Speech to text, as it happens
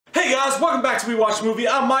guys? Welcome back to We Watch Movie.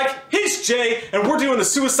 I'm Mike, he's Jay, and we're doing the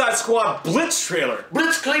Suicide Squad Blitz trailer.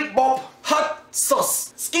 Blitz, click, bop. Hot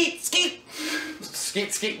sauce. Skeet, skeet.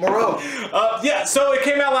 Skeet, skeet, Moreau. Yeah, so it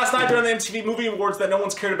came out last night during the MTV Movie Awards that no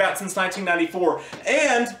one's cared about since 1994.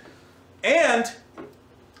 And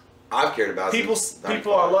I've cared about it.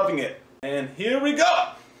 People are loving it. And here we go.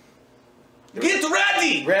 Get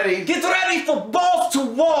ready! Get ready for balls to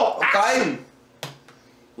wall action!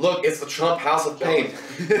 Look, it's the Trump House of Pain.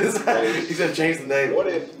 He's gonna change the name. What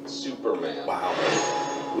if Superman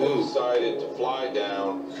decided to fly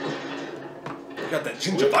down, Got that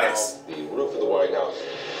gingivitis. off the roof of the White House,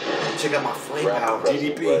 Check out my flame grab power. the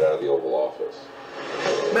president DDP. right out of the Oval Office?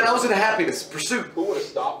 Man, I was in a happiness pursuit. Who would have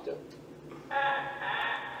stopped him?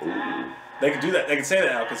 They can do that. They can say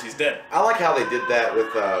that now because he's dead. I like how they did that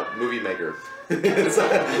with Movie Maker.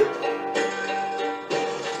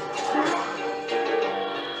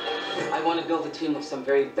 I want to build a team of some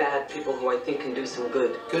very bad people who I think can do some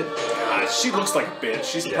good. Good. God, she looks like a bitch.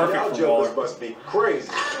 She's perfect Y'all for jokers Waller. must be crazy.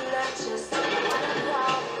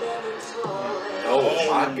 Oh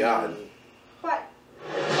my God. What?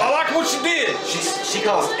 I like what she did. She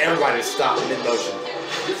caused everybody to stop mid-motion.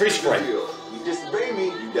 Freeze frame. You disobey me,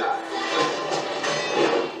 you die.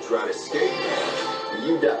 You try to escape,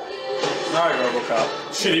 you die. Alright, RoboCop.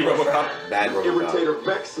 Shitty RoboCop. Bad robot. Irritator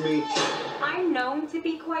vex me, I'm known to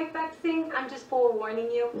be quite vexing. I'm just forewarning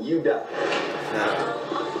you. you die.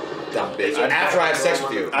 No. Dumb bitch. After I have sex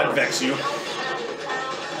with you. I'd vex you. With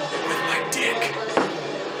my dick.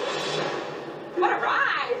 What a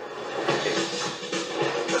ride!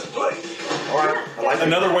 Let's play. Alright. I like it.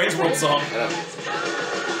 Another Wayne's World song.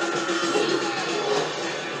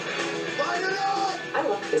 I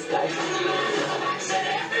love this guy.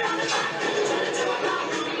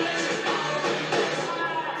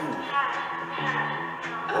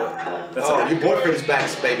 That's Oh, a your boyfriend's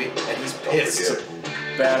back, baby, and he's pissed.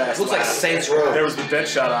 badass Looks like laugh. Saints Row. There was the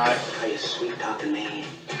Deadshot eye. Are you sweet talking me?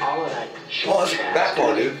 All of that. Oh, that's back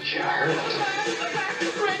part, dude.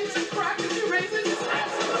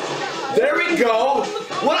 There we go.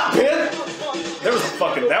 What up, Pin? There was a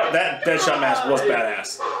fucking that Deadshot mask was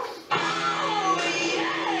badass.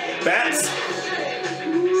 Bats.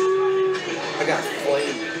 I got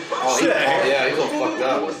flame. Oh, Shit. yeah, he's all fucked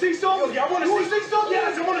up. See something? Y'all want to see something?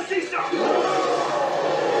 Yes, I want to see something.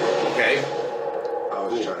 Okay. I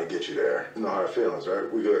was just trying to get you there. You know how it feels,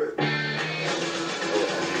 right? We good. That's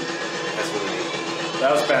really neat.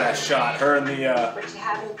 That was a badass shot. Her and the What you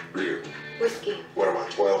having? Beer. Whiskey. What am I,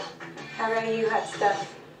 12? How ready you hot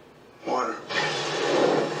stuff? Water.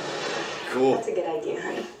 Cool. That's a good idea,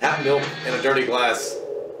 honey. Half milk in a dirty glass.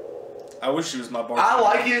 I wish she was my bar. I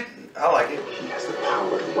like it. I like it. He has the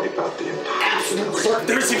power to wipe out the entire Absolute certainty.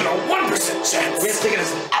 There's even a 1% chance. We're taking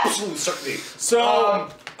this absolute certainty. So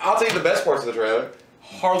I'll tell you the best parts of the trailer.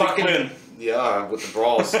 Harley Quinn. Yeah, with the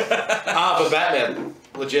brawls. But Batman,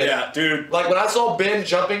 legit. Yeah, dude. Like when I saw Ben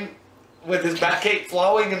jumping with his bat cape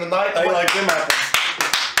flowing in the night, I I'm like them apples.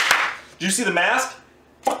 Did you see the mask?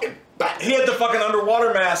 fucking Batman. He had the fucking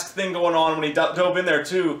underwater mask thing going on when he dove in there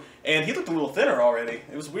too, and he looked a little thinner already.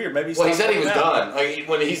 It was weird. Maybe Well, he said he stopped was working out. done. Like,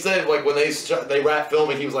 when he said, like, when they wrapped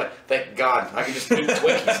filming, he was like, "Thank God, I can just eat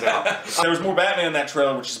Twinkies now." There was more Batman in that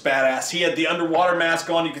trailer, which is badass. He had the underwater mask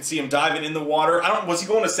on. You could see him diving in the water. Was he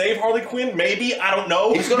going to save Harley Quinn? Maybe. I don't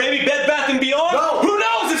know. Maybe Bed Bath & Beyond? No. Who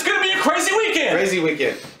knows? It's going to be a crazy weekend. Crazy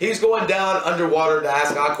weekend. He's going down underwater to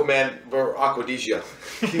ask Aquaman for Aquadesia.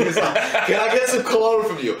 He was like, "Can I get some cologne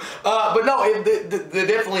from you?" But no, they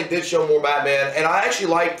definitely did show more Batman, and I actually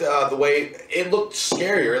liked the way it looked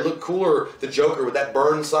scarier. It looked cooler. The Joker with that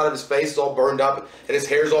burned side of his face all burned up, and his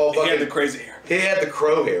hair's all fucking. He had the crazy hair. He had the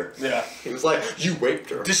crow hair. Yeah. He was like, "You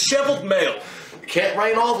raped her." Disheveled male. Can't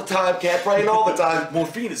rain all the time. Can't rain all the time.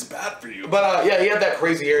 Morphine is bad for you. But yeah, he had that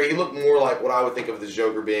crazy hair. He looked more like what I would think of the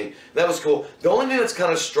Joker being. That was cool. The only thing that's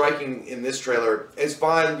kind of striking in this trailer is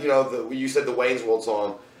fine. You know, you said the Wayne's World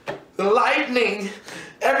song. The lightning.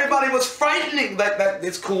 Everybody was frightening. That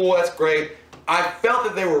it's cool. That's great. I felt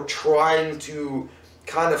that they were trying to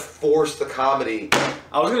kind of force the comedy.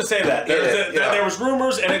 I was going to say that. Yeah. There was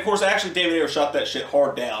rumors, and of course, actually, David Ayer shot that shit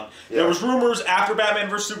hard down. Yeah. There was rumors after Batman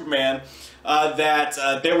vs. Superman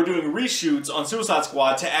that they were doing reshoots on Suicide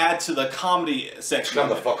Squad to add to the comedy section. Come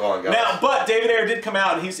the fuck on, guys. Now, but David Ayer did come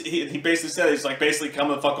out, and he basically said, he's like, basically, come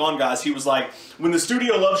the fuck on, guys. He was like, when the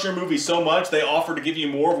studio loves your movie so much, they offer to give you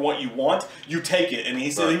more of what you want, you take it. And he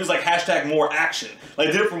said, he was like, hashtag more action. Like,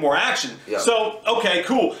 they did it for more action. Yeah. So, okay,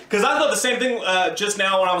 cool. Because I thought the same thing just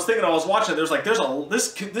now when I was thinking, I was watching it, there's like,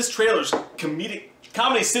 this trailer's comedic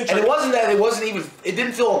comedy centric. And it wasn't that. It wasn't even. It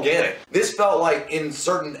didn't feel organic. This felt like, in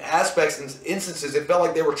certain aspects and instances, it felt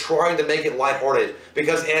like they were trying to make it lighthearted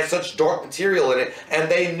because it had such dark material in it, and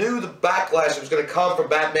they knew the backlash that was going to come from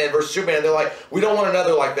Batman versus Superman. They're like, we don't want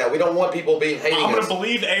another like that. We don't want people being hating I'm going us. to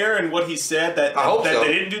believe Ayer and what he said that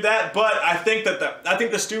they didn't do that, but I think that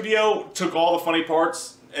the studio took all the funny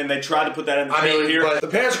parts and they tried to put that in the trailer here. But the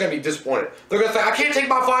parents are going to be disappointed. They're going to think, I can't take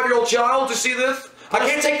my 5-year-old child to see this. I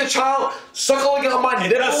can't take the child suckling on my nipple.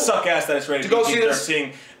 It does suck ass that it's rated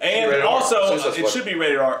PG-13. And also, it should be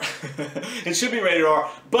rated R. It should be rated R.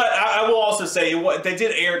 But I will also say, they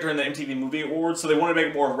did air it during the MTV Movie Awards, so they wanted to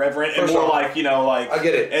make it more reverent and more like, you know, like I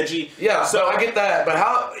get it. Edgy. Yeah, so I get that. But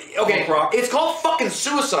how? Okay, it's called fucking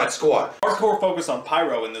Suicide Squad. Hardcore focus on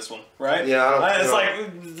Pyro in this one, right? Yeah, it's like.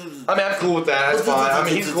 I mean, I'm cool with that. That's fine. I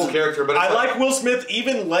mean, he's a cool character, but I like Will Smith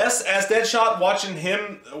even less as Deadshot. Watching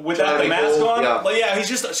him without the mask on, like, yeah, he's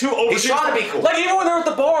just too over. He's trying to be cool. Like even when they're at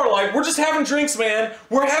the bar, like we're just having drinks, man.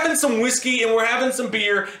 We're having some whiskey and we're having some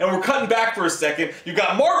beer and we're cutting back for a second. You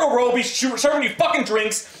got Margot Robbie serving you fucking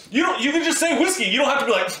drinks. You can just say whiskey. You don't have to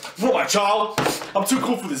be like, "Oh my child, I'm too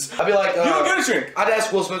cool for this." I'd be like, "You don't get a drink." I'd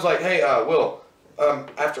ask Will Smith like, "Hey, Will,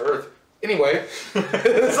 After Earth." Anyway,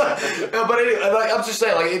 it's like, no, but anyway, like, I'm just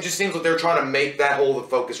saying, like, it just seems like they're trying to make that whole the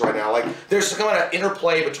focus right now. Like, there's some kind of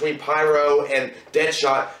interplay between Pyro and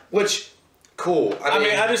Deadshot, which. Cool. I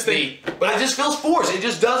mean, I just think, but it just feels forced. It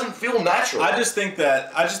just doesn't feel natural. I just think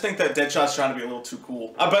that Deadshot's trying to be a little too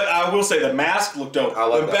cool. But I will say the mask looked dope. I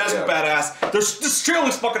like the mask was badass. This trailer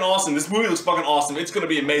looks fucking awesome. This movie looks fucking awesome. It's gonna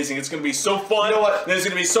be amazing. It's gonna be so fun. You know what? And it's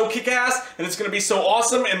gonna be so kick-ass, and it's gonna be so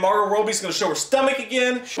awesome. And Margot Robbie's gonna show her stomach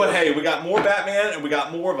again. Sure. But hey, we got more Batman, and we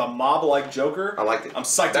got more of a mob-like Joker. I liked it. I'm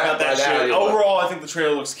psyched about that shit. Overall, I think the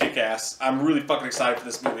trailer looks kick-ass. I'm really fucking excited for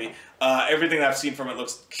this movie. Everything that I've seen from it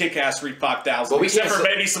looks kick-ass 5,000. Except for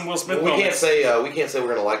maybe some Will Smith moments. We can't say we're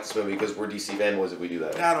gonna like this movie because we're DC fanboys if we do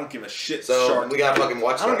that. I don't give a shit. So shark. we gotta fucking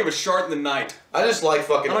watch. I don't give a shart in the night. I just like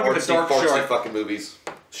fucking artsy fucking movies.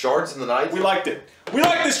 Shards in the night. We liked it. We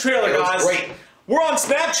liked this trailer, guys. Great. We're on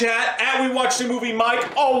Snapchat at We Watched a Movie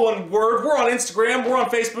Mike, all one word. We're on Instagram. We're on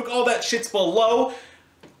Facebook. All that shit's below.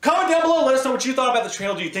 Comment down below, let us know what you thought about the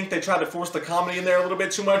trailer. Do you think they tried to force the comedy in there a little bit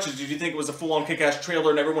too much? Or did you think it was a full-on kick-ass trailer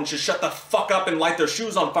and everyone should shut the fuck up and light their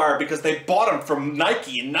shoes on fire because they bought them from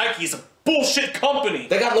Nike, and Nike's a bullshit company?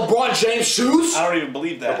 They got LeBron James shoes? I don't even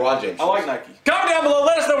believe that. LeBron James I like Nike. Comment down below,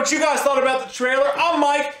 let us know what you guys thought about the trailer. I'm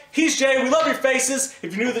Mike, he's Jay, we love your faces.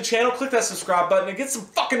 If you're new to the channel, click that subscribe button and get some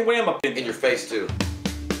fucking wham up in your face, too.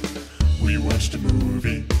 We watched a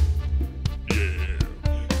movie. Yeah.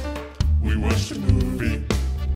 We watched a movie.